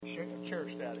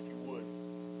cherish that if you would.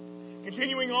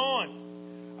 Continuing on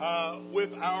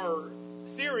with our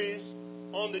series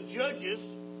on the judges,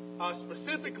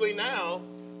 specifically now,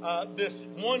 this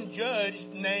one judge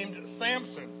named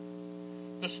Samson.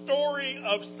 The story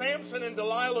of Samson and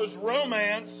Delilah's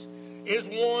romance is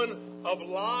one of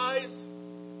lies,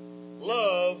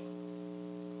 love,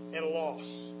 and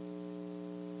loss.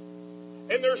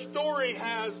 And their story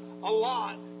has a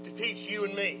lot to teach you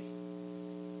and me.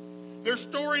 Their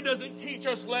story doesn't teach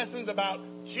us lessons about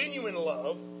genuine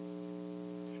love.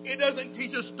 It doesn't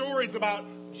teach us stories about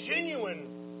genuine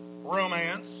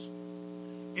romance.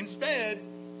 Instead,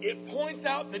 it points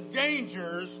out the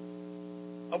dangers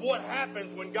of what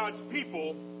happens when God's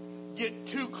people get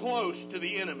too close to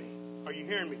the enemy. Are you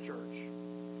hearing me, church?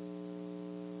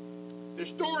 The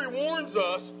story warns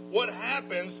us what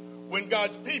happens when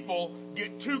God's people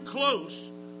get too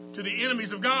close to the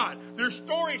enemies of God. Their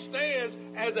story stands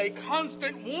as a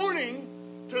constant warning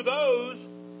to those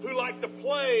who like to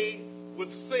play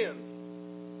with sin.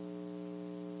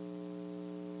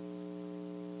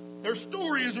 Their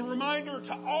story is a reminder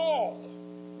to all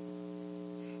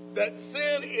that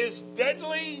sin is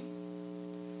deadly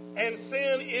and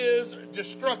sin is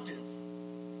destructive.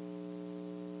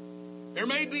 There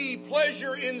may be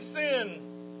pleasure in sin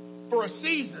for a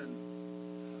season,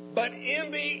 but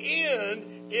in the end,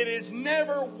 it is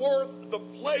never worth the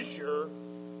pleasure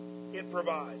it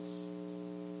provides.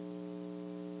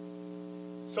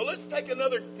 So let's take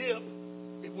another dip,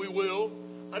 if we will,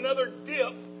 another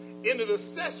dip into the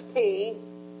cesspool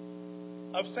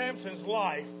of Samson's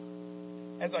life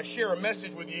as I share a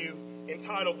message with you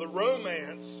entitled The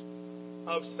Romance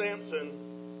of Samson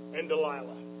and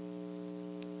Delilah.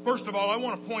 First of all, I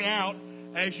want to point out,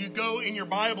 as you go in your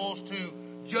Bibles to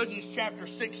Judges chapter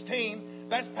 16,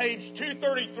 that's page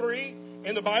 233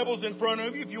 in the Bibles in front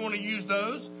of you if you want to use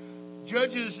those.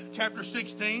 Judges chapter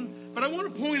 16. But I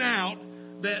want to point out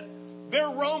that their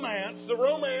romance, the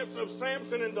romance of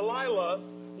Samson and Delilah,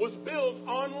 was built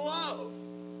on love.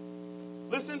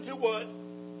 Listen to what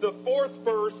the 4th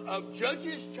verse of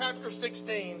Judges chapter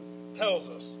 16 tells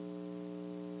us.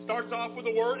 Starts off with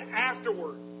the word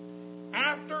afterward.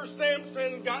 After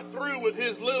Samson got through with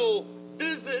his little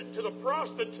visit to the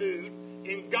prostitute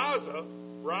in Gaza,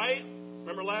 right?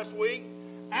 Remember last week?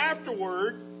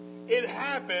 Afterward, it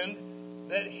happened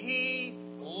that he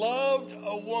loved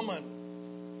a woman.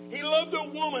 He loved a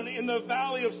woman in the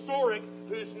valley of Sorek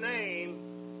whose name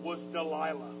was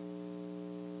Delilah.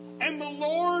 And the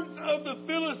lords of the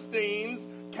Philistines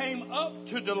came up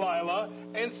to Delilah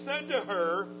and said to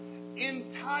her,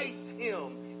 entice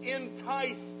him,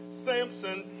 entice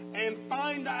Samson, and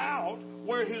find out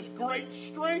where his great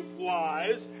strength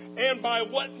lies, and by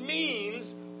what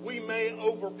means we may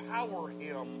overpower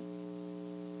him,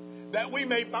 that we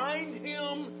may bind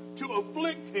him to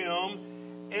afflict him,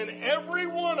 and every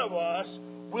one of us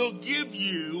will give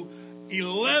you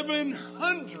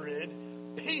 1,100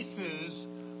 pieces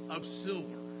of silver.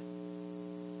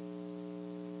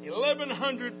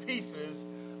 1,100 pieces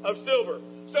of silver.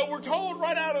 So we're told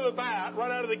right out of the bat,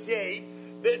 right out of the gate,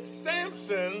 that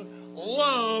Samson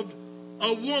loved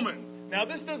a woman. Now,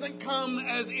 this doesn't come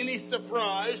as any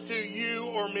surprise to you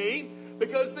or me,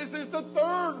 because this is the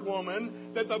 3rd woman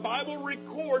that the Bible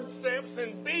records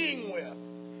Samson being with.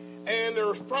 And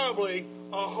there's probably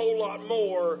a whole lot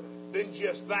more than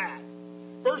just that.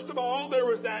 First of all, there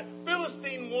was that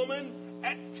Philistine woman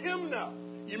at Timnah.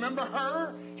 You remember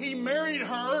her? He married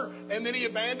her, and then he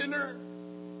abandoned her.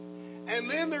 And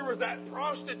then there was that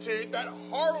prostitute, that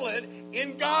harlot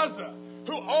in Gaza,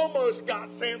 who almost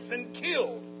got Samson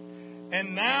killed.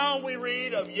 And now we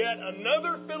read of yet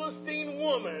another Philistine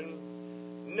woman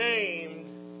named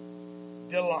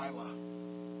Delilah.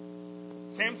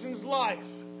 Samson's life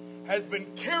has been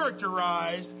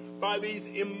characterized by these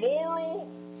immoral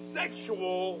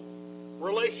sexual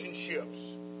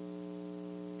relationships.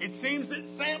 It seems that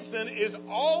Samson is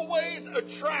always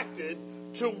attracted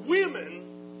to women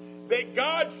that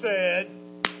God said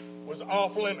was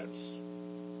off limits.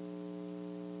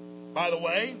 By the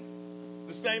way,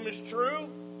 the same is true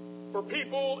for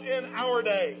people in our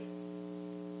day.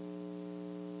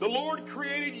 The Lord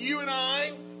created you and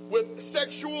I with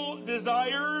sexual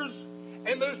desires,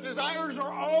 and those desires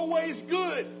are always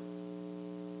good,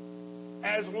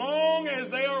 as long as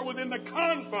they are within the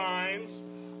confines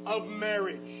of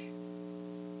marriage.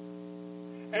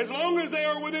 As long as they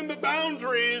are within the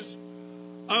boundaries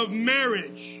of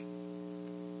marriage.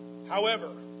 However,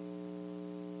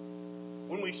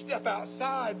 when we step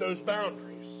outside those boundaries,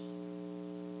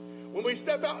 when we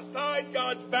step outside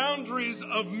God's boundaries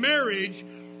of marriage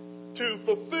to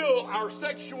fulfill our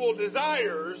sexual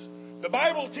desires, The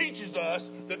Bible teaches us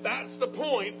that that's the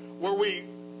point where we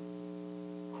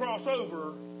cross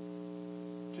over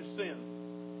to sin.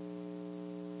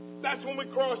 That's when we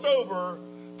cross over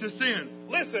to sin.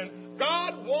 Listen,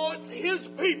 God wants His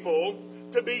people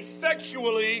to be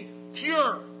sexually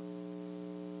pure.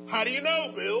 How do you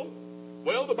know, Bill?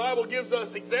 Well, the Bible gives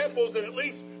us examples in at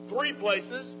least 3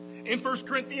 places. In 1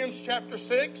 Corinthians chapter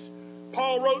 6,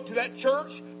 Paul wrote to that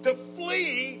church to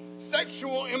flee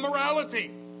sexual immorality.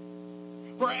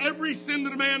 For every sin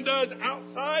that a man does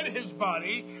outside his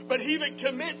body, but he that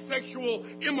commits sexual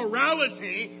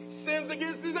immorality sins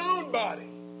against his own body.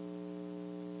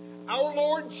 Our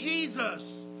Lord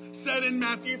Jesus said in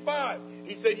Matthew 5,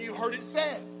 He said, you heard it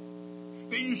said,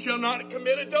 that you shall not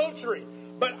commit adultery.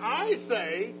 But I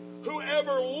say,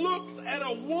 whoever looks at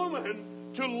a woman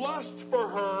to lust for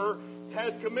her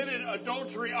has committed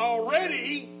adultery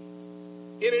already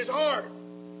in his heart.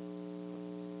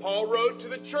 Paul wrote to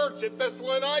the church at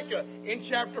Thessalonica in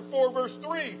chapter 4, verse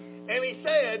 3, and he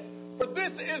said, for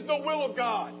this is the will of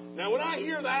God. Now, when I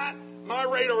hear that, my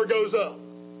radar goes up.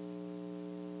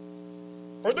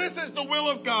 For this is the will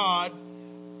of God,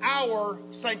 our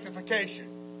sanctification.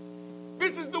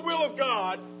 This is the will of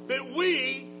God, that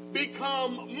we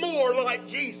become more like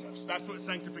Jesus. That's what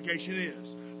sanctification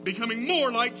is. Becoming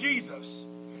more like Jesus.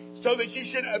 So that you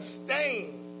should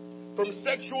abstain from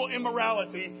sexual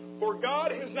immorality. For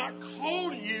God has not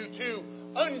called you to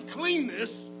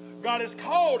uncleanness. God has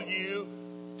called you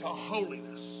to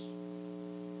holiness.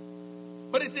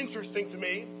 But it's interesting to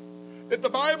me that the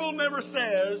Bible never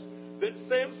says that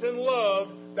Samson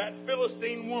loved that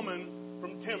Philistine woman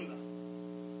from Timnah.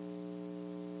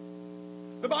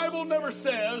 The Bible never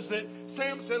says that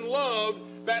Samson loved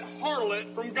that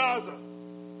harlot from Gaza.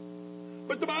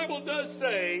 But the Bible does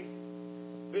say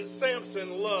that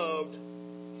Samson loved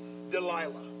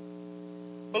Delilah.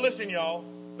 But listen, y'all,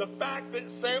 the fact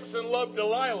that Samson loved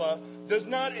Delilah does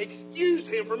not excuse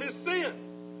him from his sin.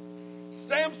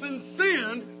 Samson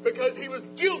sinned because he was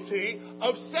guilty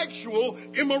of sexual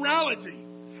immorality.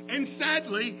 And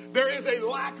sadly, there is a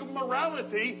lack of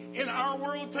morality in our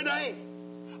world today.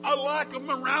 A lack of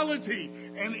morality.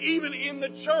 And even in the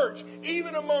church,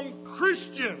 even among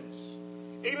Christians,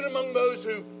 even among those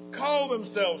who call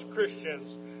themselves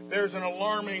Christians, there's an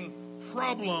alarming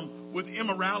problem with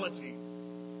immorality.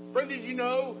 Friend, did you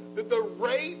know that the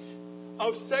rate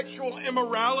of sexual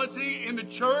immorality in the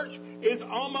church is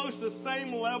almost the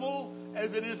same level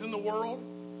as it is in the world?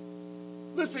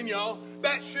 Listen, y'all,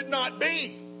 that should not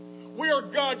be. We are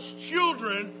God's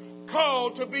children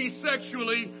called to be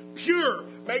sexually pure.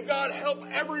 May God help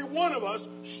every one of us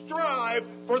strive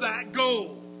for that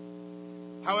goal.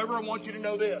 However, I want you to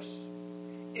know this.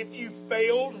 If you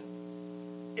failed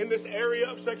in this area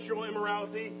of sexual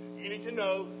immorality, you need to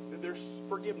know that there's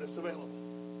forgiveness available.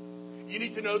 You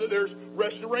need to know that there's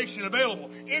restoration available.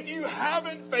 If you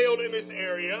haven't failed in this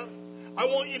area, I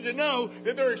want you to know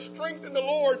that there is strength in the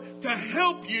Lord to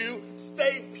help you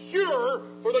stay pure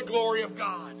for the glory of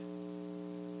God.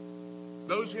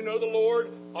 Those who know the Lord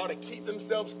ought to keep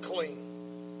themselves clean.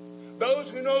 Those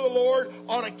who know the Lord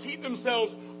ought to keep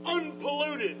themselves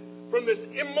unpolluted from this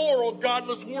immoral,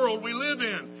 godless world we live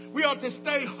in. We ought to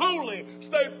stay holy,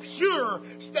 stay pure,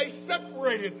 stay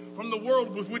separated from the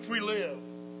world with which we live.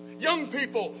 Young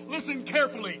people, listen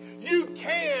carefully. You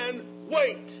can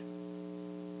wait.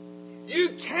 You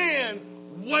can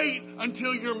wait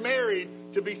until you're married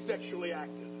to be sexually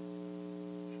active.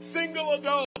 Single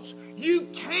adults, you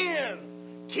can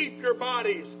keep your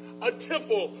bodies a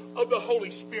temple of the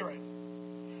Holy Spirit.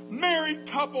 Married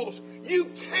couples,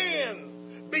 you can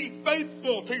be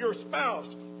faithful to your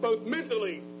spouse, both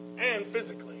mentally and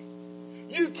physically.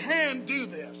 You can do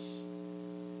this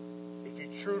if you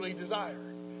truly desire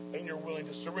and you're willing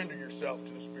to surrender yourself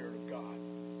to the Spirit of God.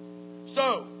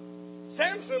 So,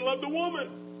 Samson loved a woman.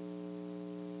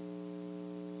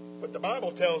 But the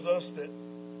Bible tells us that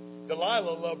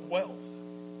Delilah loved wealth.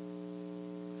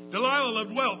 Delilah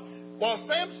loved wealth. While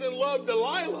Samson loved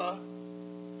Delilah,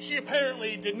 she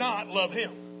apparently did not love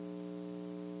him.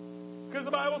 Because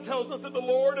the Bible tells us that the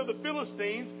Lord of the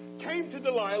Philistines came to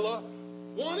Delilah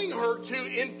wanting her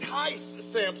to entice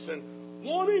Samson,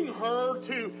 wanting her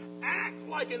to act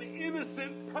like an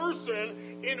innocent person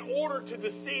in order to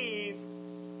deceive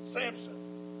Samson.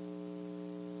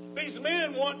 These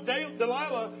men want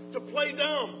Delilah to play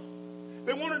dumb.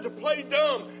 They want her to play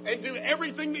dumb and do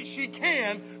everything that she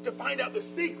can to find out the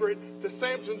secret to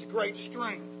Samson's great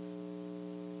strength.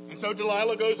 And so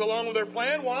Delilah goes along with their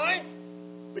plan. Why?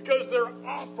 Because their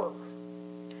offer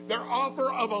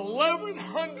of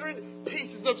 1,100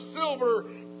 pieces of silver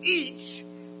each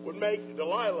would make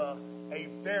Delilah a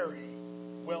very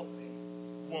wealthy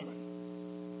woman.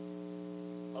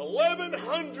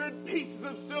 1,100 pieces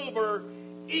of silver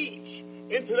each.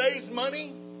 In today's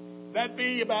money, that'd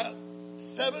be about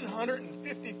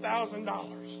 $750,000.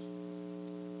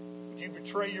 Would you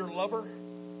betray your lover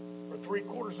for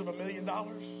 $750,000?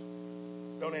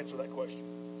 Don't answer that question.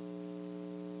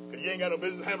 Because you ain't got no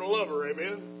business having a lover,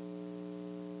 amen?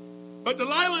 But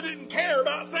Delilah didn't care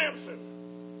about Samson.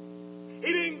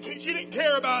 She didn't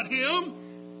care about him.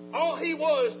 All he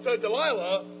was to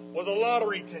Delilah was a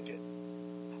lottery ticket.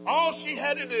 All she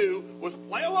had to do was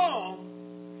play along,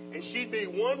 and she'd be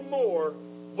one more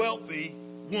wealthy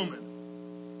woman.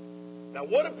 Now,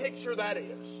 what a picture that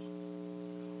is.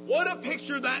 What a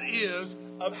picture that is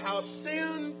of how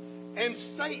sin and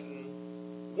Satan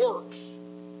works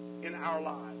in our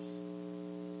lives.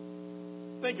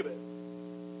 Think of it.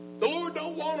 The Lord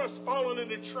don't want us falling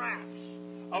into traps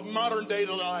of modern day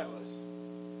Delilahs.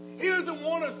 He doesn't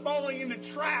want us falling into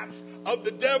traps of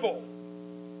the devil.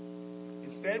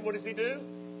 Instead, what does he do?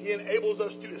 He enables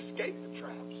us to escape the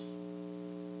traps.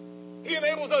 He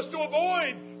enables us to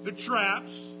avoid the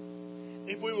traps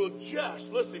if we will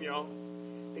just, listen y'all,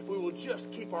 if we will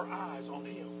just keep our eyes on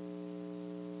him.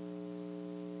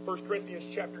 1 Corinthians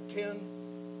chapter 10,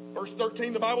 verse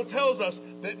 13, the Bible tells us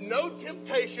that no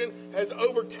temptation has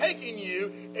overtaken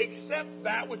you except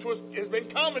that which has been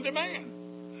common to man.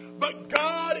 But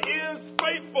God is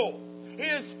faithful. He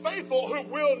is faithful who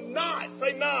will not,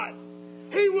 say not,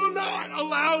 He will not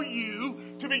allow you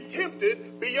to be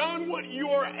tempted beyond what you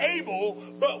are able,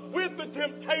 but with the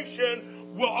temptation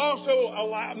will also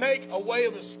make a way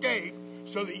of escape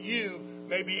so that you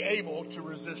may be able to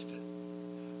resist it.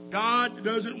 God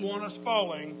doesn't want us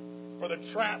falling for the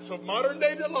traps of modern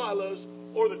day Delilahs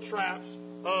or the traps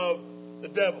of the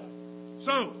devil.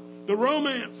 So, the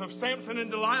romance of Samson and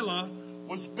Delilah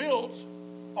was built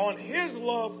on his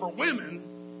love for women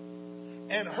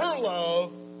and her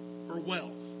love for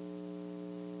wealth.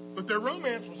 But their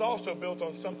romance was also built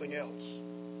on something else.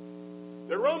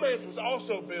 Their romance was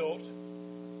also built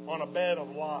on a bed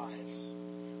of lies.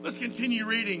 Let's continue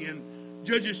reading in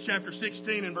Judges chapter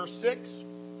 16 and verse 6.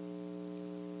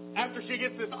 After she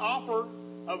gets this offer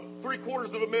of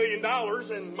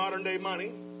 $750,000 in modern day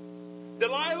money,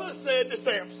 Delilah said to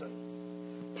Samson,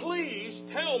 "Please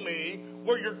tell me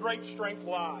where your great strength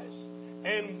lies,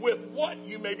 and with what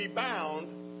you may be bound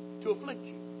to afflict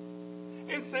you."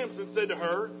 And Samson said to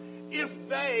her, "If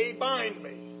they bind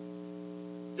me."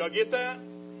 Y'all get that?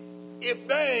 If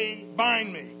they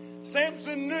bind me.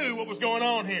 Samson knew what was going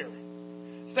on here.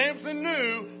 Samson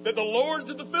knew that the lords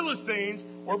of the Philistines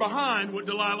were behind what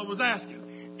Delilah was asking.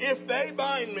 If they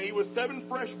bind me with 7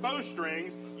 fresh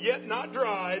bowstrings, yet not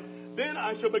dried, then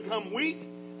I shall become weak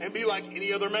and be like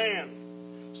any other man.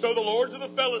 So the lords of the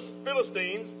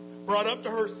Philistines brought up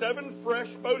to her 7 fresh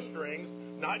bowstrings,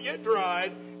 not yet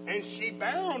dried, and she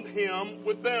bound him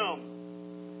with them.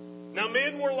 Now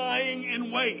men were lying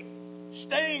in wait,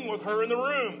 staying with her in the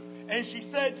room. And she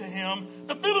said to him,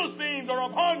 "The Philistines are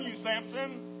upon you,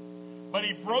 Samson." But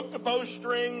he broke the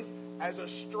bowstrings as a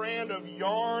strand of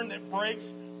yarn that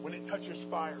breaks when it touches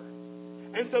fire.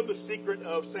 And so the secret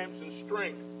of Samson's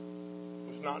strength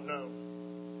was not known.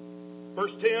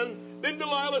 Verse 10, then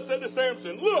Delilah said to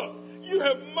Samson, "Look, you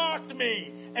have mocked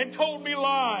me and told me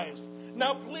lies.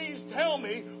 Now please tell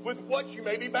me with what you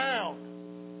may be bound."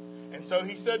 And so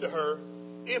he said to her,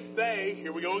 "If they,"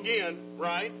 here we go again,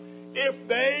 right? "If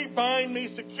they bind me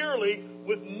securely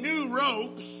with new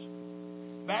ropes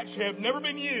that have never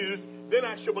been used, then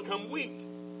I shall become weak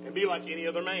and be like any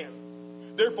other man."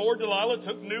 Therefore Delilah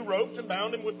took new ropes and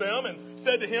bound him with them and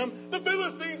said to him, "The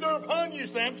Philistines are upon you,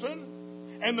 Samson."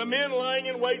 And the men lying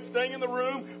in wait, staying in the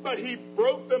room, but he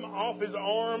broke them off his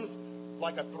arms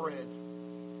like a thread.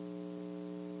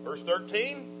 Verse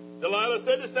 13, Delilah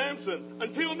said to Samson,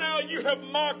 "Until now you have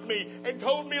mocked me and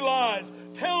told me lies.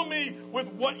 Tell me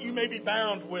with what you may be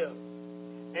bound with."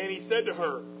 And he said to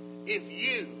her, "If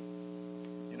you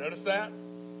notice that?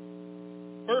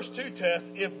 Verse 2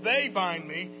 tests, if they bind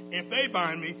me.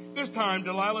 This time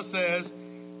Delilah says,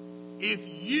 "If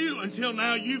you, until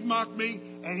now you've mocked me."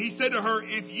 And he said to her,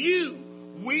 "If you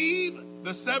weave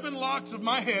the 7 locks of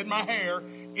my head, my hair,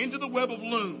 into the web of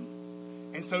loom."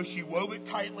 And so she wove it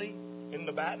tightly in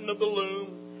the batten of the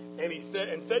loom, and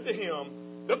said to him,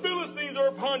 "The Philistines are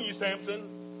upon you, Samson."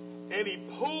 And he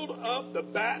pulled up the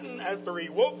batten after he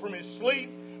woke from his sleep,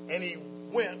 and he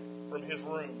went from his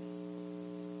room.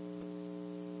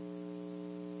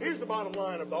 Here's the bottom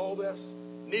line of all this.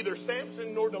 Neither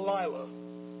Samson nor Delilah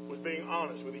was being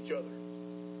honest with each other.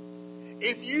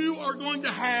 If you are going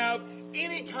to have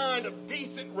any kind of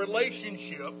decent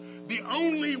relationship, the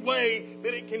only way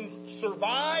that it can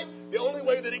survive, the only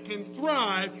way that it can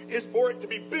thrive is for it to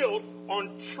be built on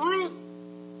truth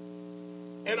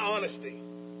and honesty.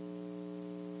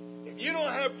 If you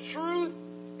don't have truth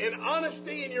and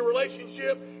honesty in your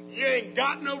relationship, you ain't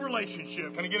got no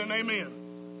relationship. Can I get an amen?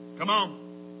 Come on.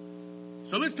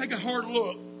 So let's take a hard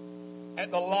look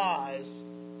at the lies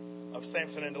of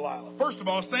Samson and Delilah. First of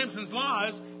all, Samson's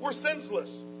lies were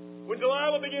senseless. When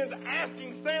Delilah begins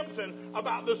asking Samson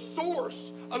about the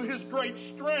source of his great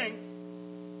strength,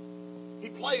 he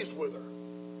plays with her.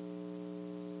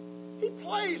 He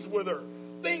plays with her,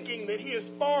 thinking that he is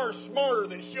far smarter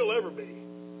than she'll ever be.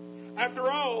 After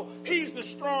all, he's the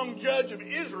strong judge of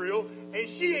Israel, and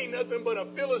she ain't nothing but a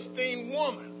Philistine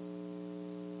woman.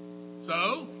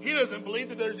 So, he doesn't believe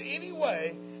that there's any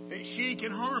way that she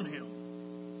can harm him.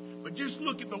 But just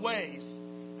look at the ways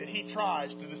that he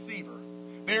tries to deceive her.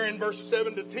 There in verse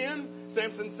 7 to 10,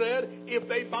 Samson said, if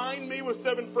they bind me with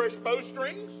 7 fresh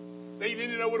bowstrings. They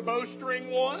didn't know what a bowstring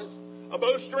was. A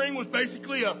bowstring was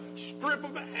basically a strip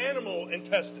of animal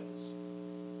intestines.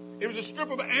 It was a strip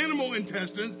of animal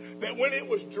intestines that when it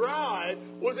was dried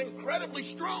was incredibly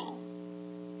strong.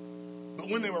 But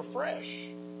when they were fresh,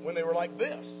 when they were like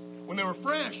this, when they were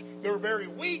fresh, they were very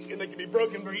weak and they could be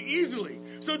broken very easily.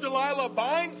 So Delilah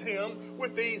binds him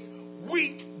with these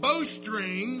weak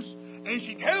bowstrings and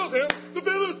she tells him, the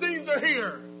Philistines are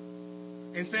here.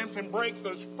 And Samson breaks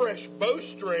those fresh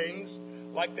bowstrings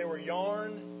like they were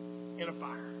yarn in a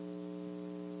fire.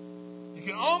 You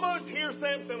can almost hear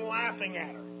Samson laughing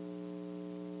at her.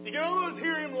 You can almost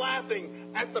hear him laughing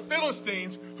at the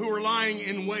Philistines who were lying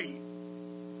in wait.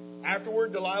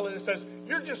 Afterward, Delilah says,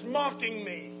 you're just mocking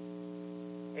me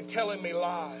and telling me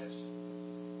lies.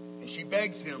 And she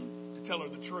begs him to tell her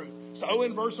the truth. So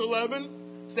in verse 11,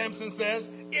 Samson says,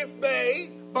 if they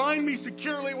bind me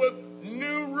securely with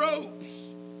new ropes.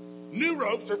 New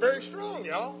ropes are very strong,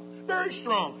 y'all. Very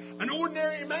strong. An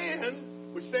ordinary man,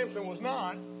 which Samson was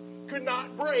not, could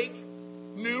not break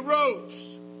new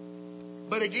ropes.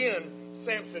 But again,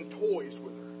 Samson toys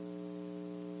with her.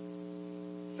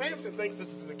 Samson thinks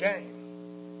this is a game.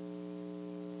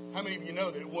 How many of you know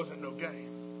that it wasn't no game?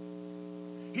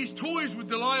 He toys with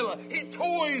Delilah. He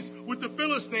toys with the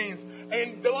Philistines.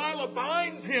 And Delilah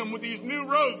binds him with these new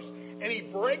ropes. And he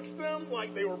breaks them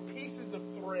like they were pieces of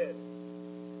thread.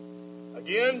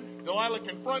 Again, Delilah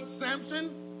confronts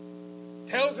Samson.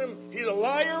 Tells him he's a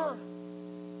liar.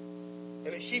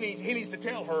 And that he needs to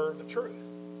tell her the truth.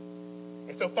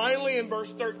 And so finally in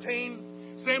verse 13,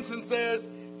 Samson says,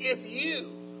 if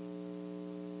you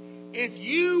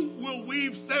will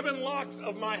weave 7 locks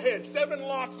of my head, 7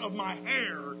 locks of my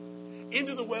hair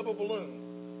into the web of a loom,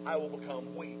 I will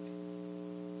become weak.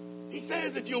 He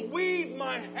says, if you'll weave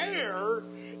my hair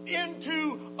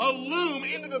into a loom,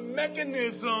 into the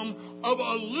mechanism of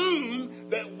a loom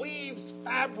that weaves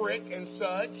fabric and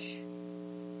such,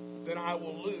 then I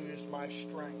will lose my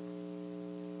strength.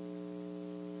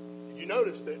 Did you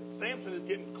notice that Samson is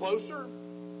getting closer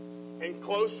and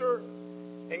closer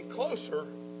and closer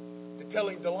to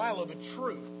telling Delilah the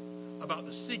truth about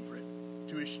the secret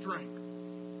to his strength?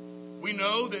 We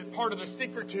know that part of the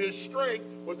secret to his strength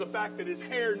was the fact that his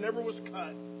hair never was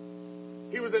cut.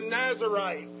 He was a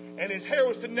Nazarite, and his hair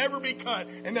was to never be cut,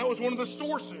 and that was one of the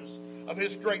sources of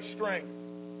his great strength.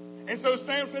 And so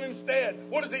Samson instead,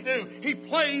 what does he do? He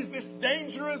plays this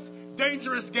dangerous,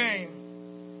 dangerous game.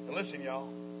 And listen, y'all,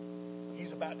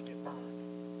 he's about to get burned.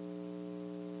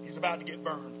 He's about to get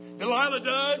burned. Delilah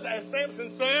does as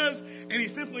Samson says, and he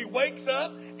simply wakes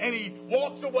up and he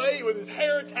walks away with his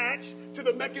hair attached to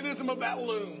the mechanism of that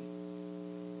loom.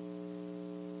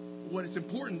 What is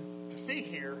important to see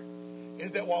here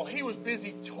is that while he was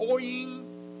busy toying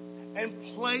and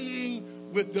playing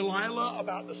with Delilah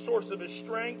about the source of his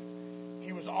strength,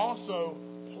 he was also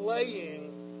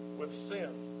playing with sin.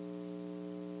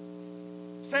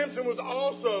 Samson was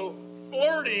also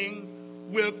flirting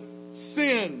with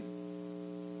sin.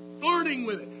 Flirting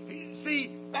with it.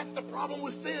 See, that's the problem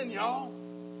with sin, y'all.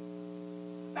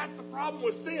 That's the problem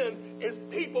with sin, is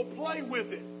people play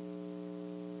with it.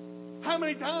 How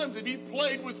many times have you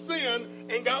played with sin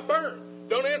and got burned?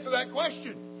 Don't answer that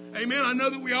question. Amen. I know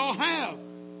that we all have.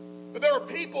 But there are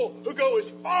people who go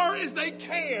as far as they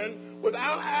can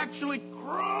without actually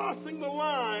crossing the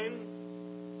line,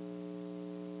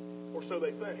 or so they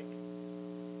think,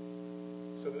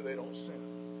 so that they don't sin.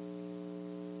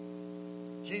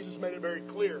 Jesus made it very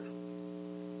clear.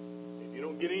 If you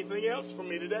don't get anything else from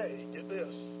me today, get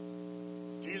this.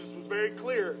 Jesus was very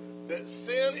clear that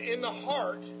sin in the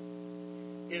heart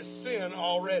is sin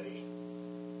already.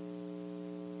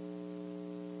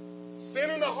 Sin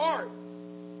in the heart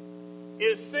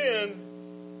is sin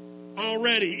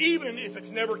already, even if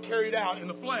it's never carried out in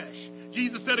the flesh.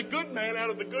 Jesus said a good man out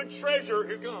of the good treasure,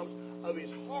 here comes, of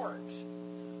his heart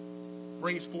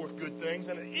brings forth good things,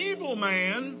 and an evil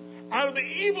man out of the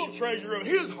evil treasure of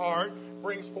his heart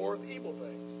brings forth evil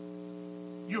things.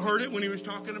 You heard it when he was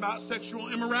talking about sexual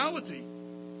immorality.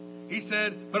 He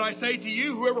said, but I say to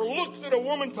you, whoever looks at a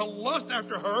woman to lust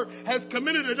after her has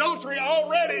committed adultery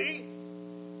already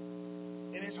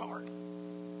in his heart.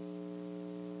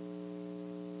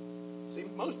 See,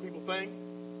 most people think,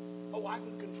 oh, I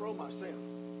can control my sin.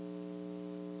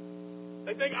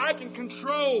 They think I can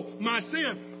control my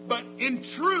sin. But in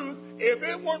truth, if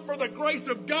it weren't for the grace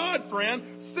of God, friend,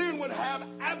 sin would have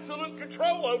absolute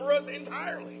control over us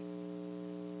entirely.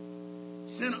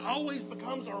 Sin always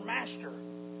becomes our master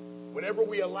whenever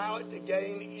we allow it to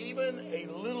gain even a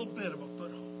little bit of a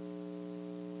foothold.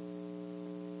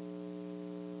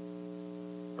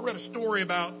 I read a story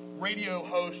about radio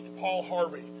host Paul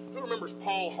Harvey. Who remembers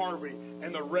Paul Harvey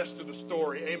and the rest of the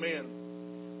story? Amen.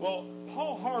 Well,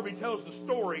 Paul Harvey tells the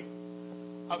story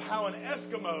of how an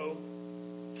Eskimo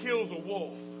kills a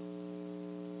wolf.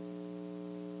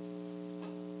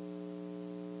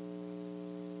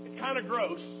 It's kind of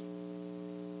gross,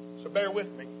 so bear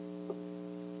with me.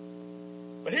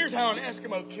 But here's how an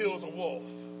Eskimo kills a wolf.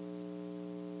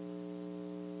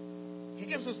 He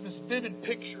gives us this vivid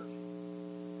picture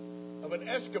of an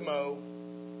Eskimo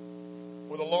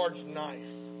with a large knife.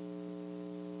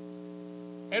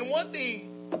 And what the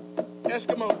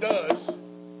Eskimo does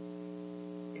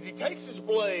is he takes his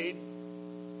blade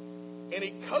and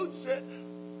he coats it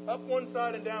up one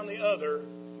side and down the other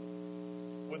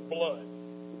with blood.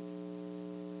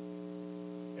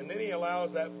 And then he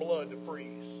allows that blood to freeze.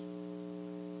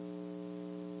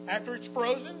 After it's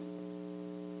frozen,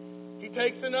 he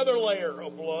takes another layer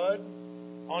of blood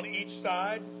on each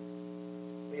side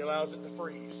and he allows it to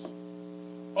freeze.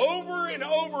 Over and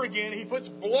over again, he puts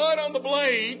blood on the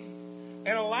blade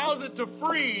and allows it to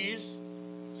freeze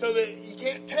so that you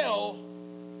can't tell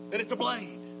that it's a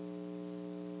blade.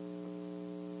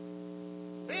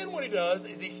 Then what he does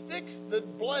is he sticks the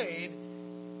blade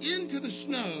into the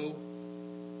snow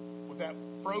with that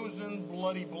frozen,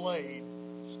 bloody blade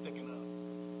sticking up.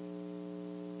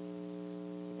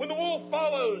 When the wolf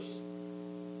follows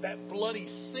that bloody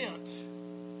scent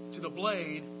to the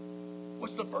blade,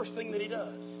 what's the first thing that he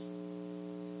does?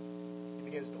 He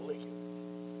begins to lick it.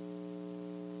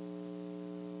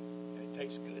 And it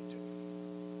tastes good to him.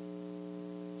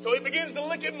 So he begins to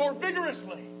lick it more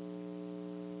vigorously.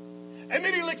 And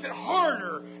then he licks it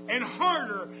harder and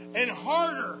harder and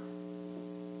harder.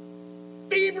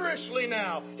 Feverishly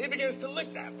now, he begins to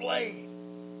lick that blade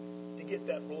to get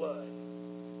that blood.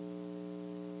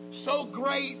 So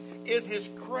great is his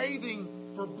craving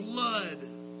for blood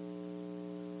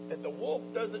that the wolf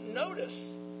doesn't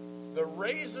notice the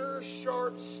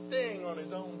razor-sharp sting on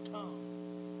his own tongue.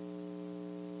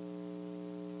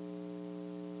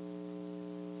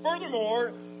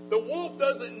 Furthermore, the wolf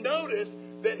doesn't notice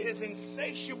that his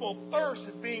insatiable thirst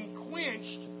is being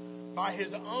quenched by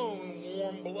his own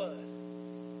warm blood.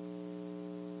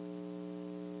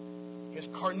 His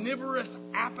carnivorous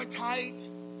appetite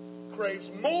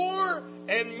craves more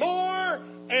and more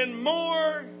and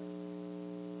more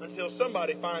until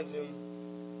somebody finds him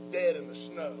dead in the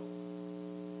snow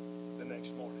the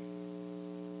next morning.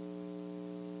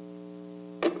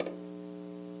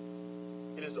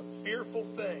 It is a fearful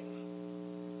thing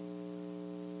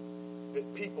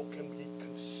that people can be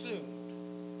consumed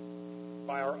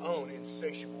by our own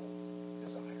insatiable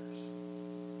desires.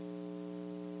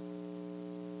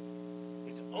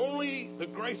 It's only the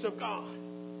grace of God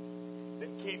that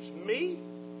keeps me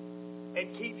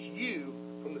and keeps you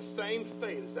from the same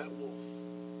fate as that wolf.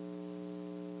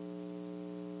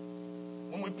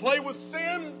 When we play with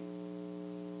sin,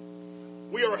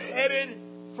 we are headed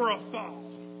for a fall.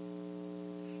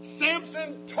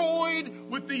 Samson toyed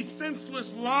with these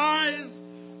senseless lies,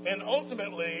 and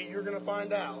ultimately, you're going to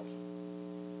find out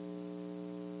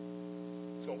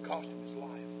it's going to cost him his life.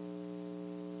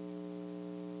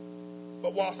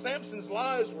 But while Samson's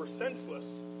lies were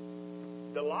senseless,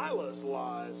 Delilah's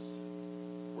lies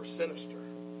were sinister.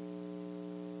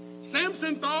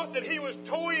 Samson thought that he was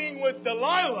toying with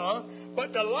Delilah,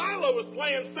 but Delilah was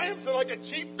playing Samson like a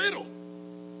cheap fiddle.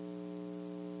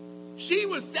 She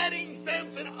was setting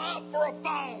Samson up for a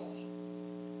fall.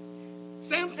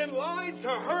 Samson lied to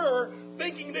her,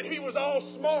 thinking that he was all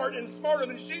smart and smarter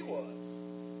than she was.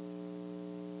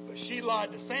 But she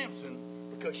lied to Samson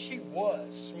because she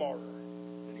was smarter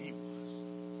than he was.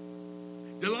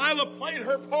 Delilah played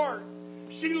her part.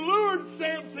 She lured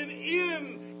Samson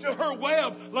in to her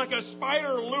web like a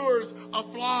spider lures a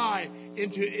fly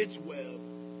into its web.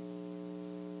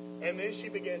 And then she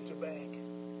began to beg.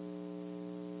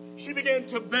 She began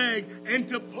to beg and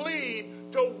to plead,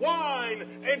 to whine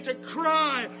and to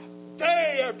cry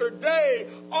day after day,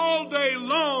 all day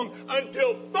long,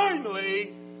 until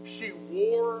finally she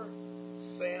wore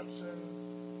Samson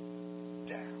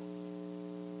down.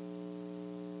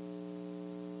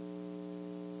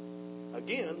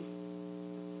 Again,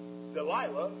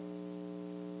 Delilah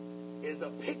is a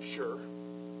picture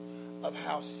of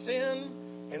how sin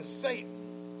and Satan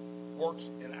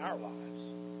works in our lives.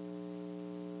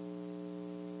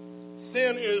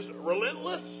 Sin is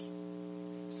relentless,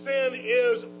 sin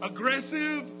is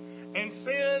aggressive, and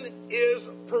sin is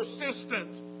persistent.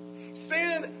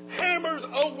 Sin hammers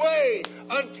away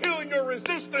until your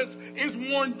resistance is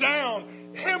worn down,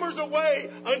 hammers away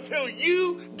until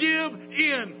you give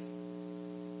in.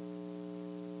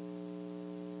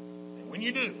 And when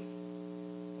you do,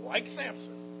 like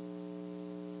Samson,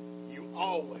 you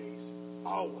always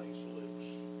lose.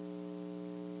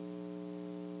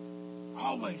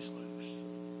 Always lose.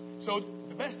 So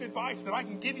the best advice that I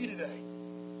can give you today,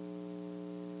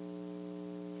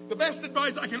 the best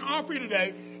advice I can offer you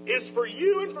today is for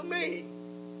you and for me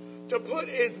to put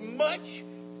as much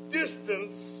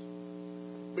distance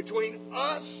between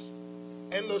us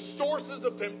and the sources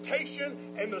of temptation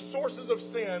and the sources of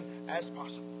sin as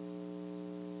possible.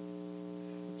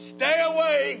 Stay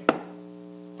away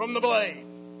from the blade,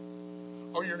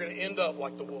 or you're going to end up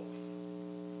like the wolf.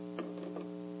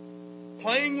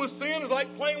 Playing with sin is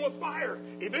like playing with fire.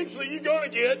 Eventually you're going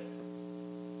to get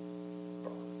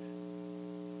burned.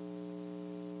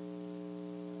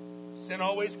 Sin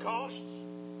always costs,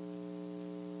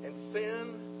 and sin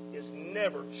is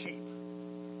never cheap.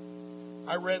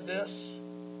 I read this,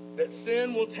 that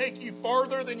sin will take you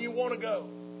farther than you want to go.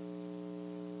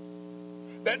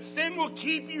 That sin will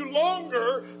keep you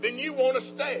longer than you want to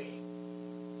stay.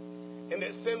 And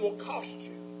that sin will cost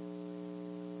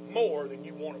you more than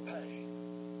you want to pay.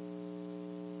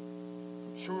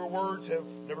 Truer words have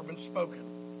never been spoken.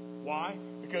 Why?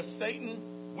 Because Satan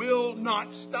will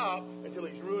not stop until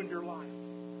he's ruined your life.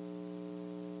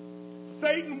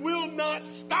 Satan will not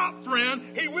stop, friend.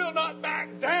 He will not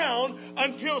back down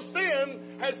until sin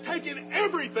has taken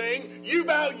everything you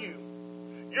value.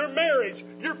 Your marriage,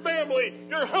 your family,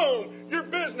 your home, your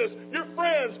business, your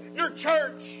friends, your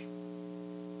church.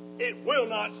 It will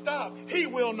not stop. He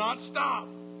will not stop.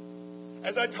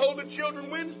 As I told the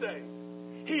children Wednesday,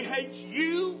 he hates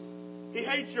you, he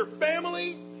hates your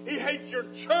family, he hates your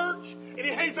church, and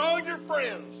he hates all your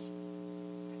friends.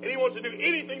 And he wants to do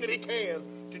anything that he can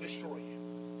to destroy you.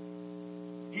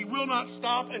 He will not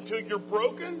stop until you're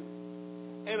broken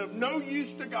and of no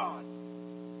use to God.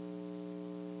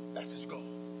 That's his goal.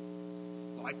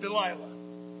 Like Delilah,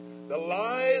 the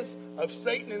lies of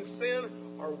Satan and sin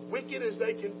are wicked as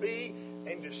they can be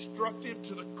and destructive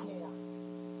to the core.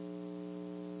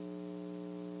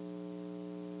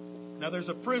 Now there's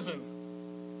a prison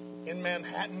in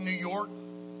Manhattan, New York,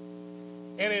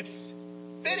 and it's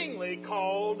fittingly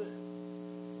called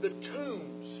the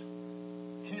Tombs.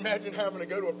 Can you imagine having to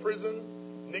go to a prison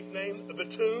nicknamed the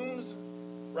Tombs,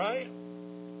 right?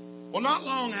 Well, not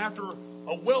long after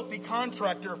a wealthy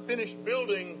contractor finished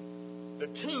building the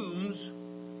Tombs,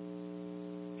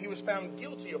 he was found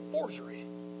guilty of forgery.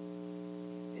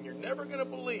 And you're never going to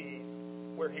believe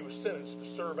where he was sentenced to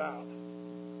serve out.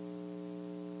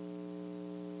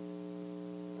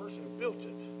 The person who built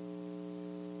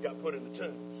it got put in the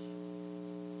Tombs.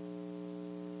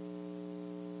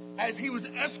 As he was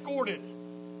escorted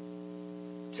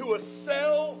to a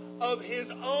cell of his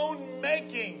own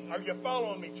making. Are you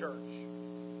following me, church?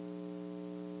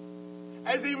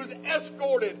 As he was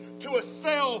escorted to a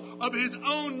cell of his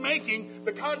own making,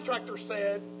 the contractor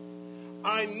said,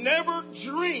 I never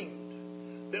dreamed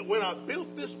that when I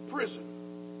built this prison,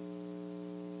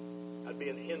 I'd be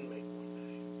an inmate one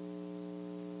day.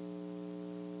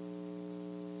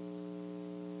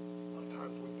 A lot of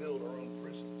times we build our own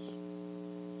prisons.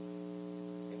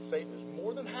 And Satan is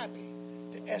more than happy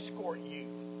to escort you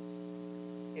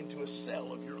into a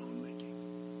cell of your own making.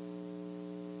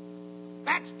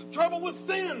 That's the trouble with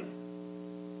sin.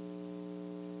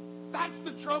 That's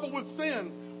the trouble with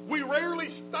sin. We rarely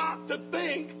stop to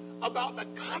think about the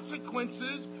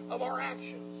consequences of our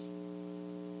actions.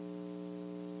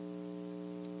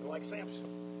 And like Samson,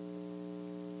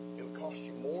 it'll cost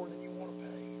you more than you want to pay.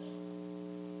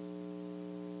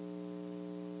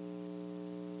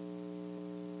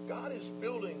 God is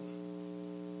building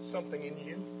something in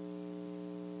you.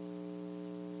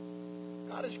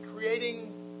 God is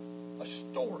creating a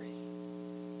story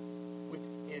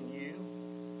within you.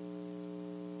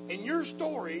 And your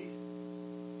story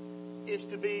is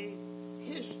to be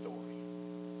His story.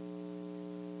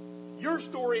 Your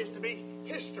story is to be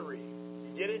history.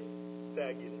 You get it? Say,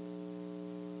 I get it.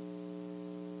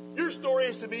 Your story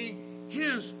is to be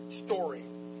His story.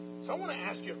 So I want to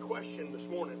ask you a question this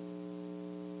morning.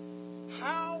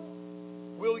 How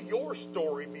will your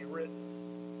story be written?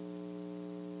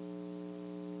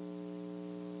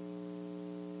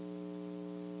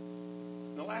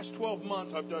 In the last 12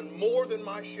 months, I've done more than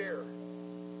my share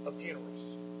of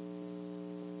funerals.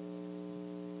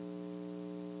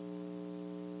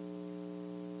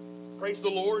 Praise the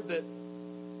Lord that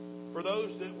for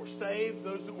those that were saved,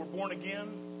 those that were born again,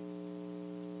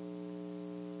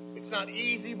 it's not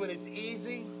easy, but it's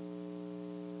easy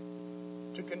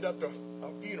to conduct a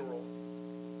funeral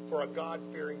for a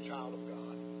God-fearing child of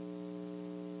God.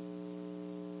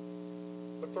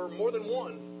 But for more than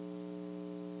one,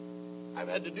 I've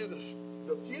had to do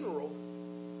the funeral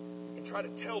and try to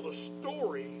tell the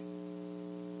story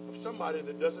of somebody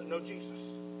that doesn't know Jesus.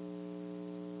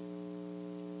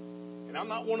 And I'm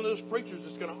not one of those preachers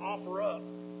that's going to offer up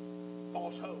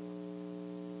false hope.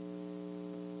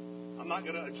 I'm not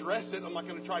going to address it. I'm not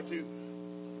going to try to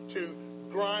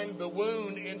grind the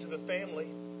wound into the family.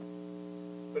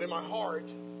 But in my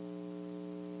heart,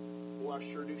 well, I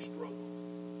sure do struggle.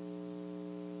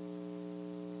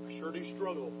 I sure do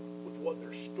struggle with what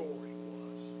their story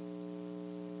was.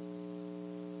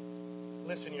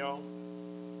 Listen, y'all.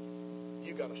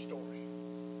 You got a story.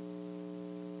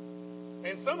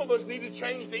 And some of us need to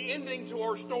change the ending to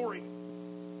our story.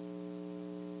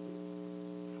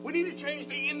 We need to change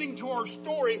the ending to our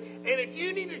story. And if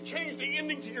you need to change the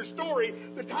ending to your story,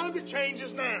 the time to change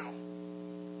is now.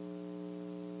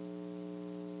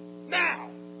 Now.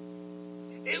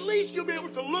 At least you'll be able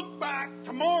to look back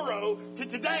tomorrow to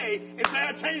today and say,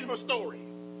 I changed my story.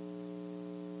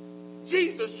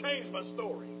 Jesus changed my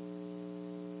story.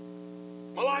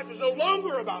 My life is no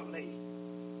longer about me.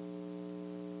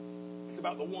 It's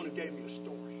about the one who gave me a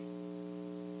story.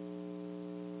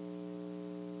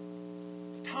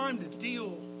 The time to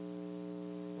deal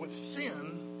with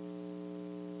sin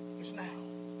is now.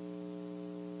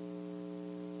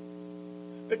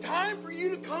 The time for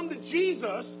you to come to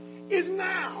Jesus is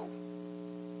now.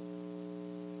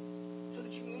 So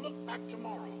that you can look back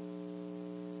tomorrow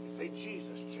and say,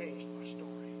 Jesus changed my story.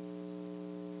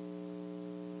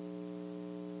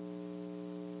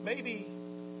 Maybe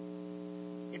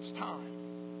it's time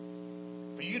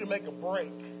for you to make a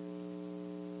break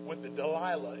with the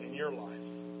Delilah in your life.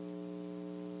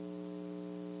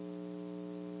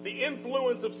 The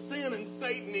influence of sin and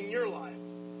Satan in your life.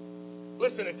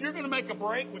 Listen, if you're going to make a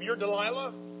break with your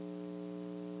Delilah,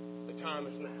 the time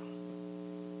is now.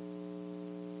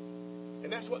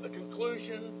 And that's what the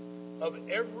conclusion of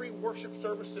every worship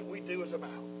service that we do is about.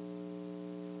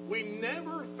 We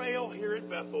never fail here at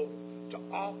Bethel to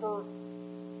offer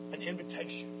an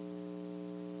invitation.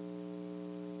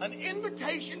 An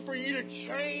invitation for you to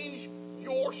change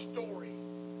your story.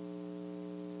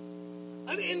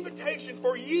 An invitation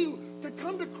for you to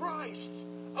come to Christ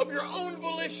of your own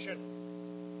volition.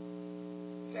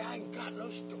 Say, I ain't got no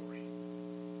story.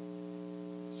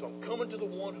 So I'm coming to the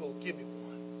one who will give me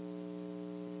one.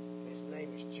 And his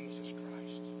name is Jesus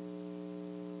Christ.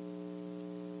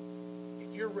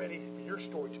 If you're ready for your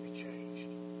story to be changed,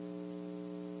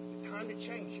 the time to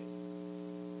change it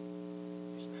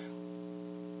is now.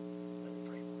 Let me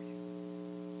pray for you.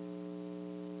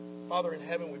 Father in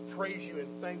heaven, we praise you and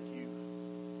thank you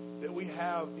that we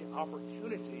have the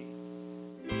opportunity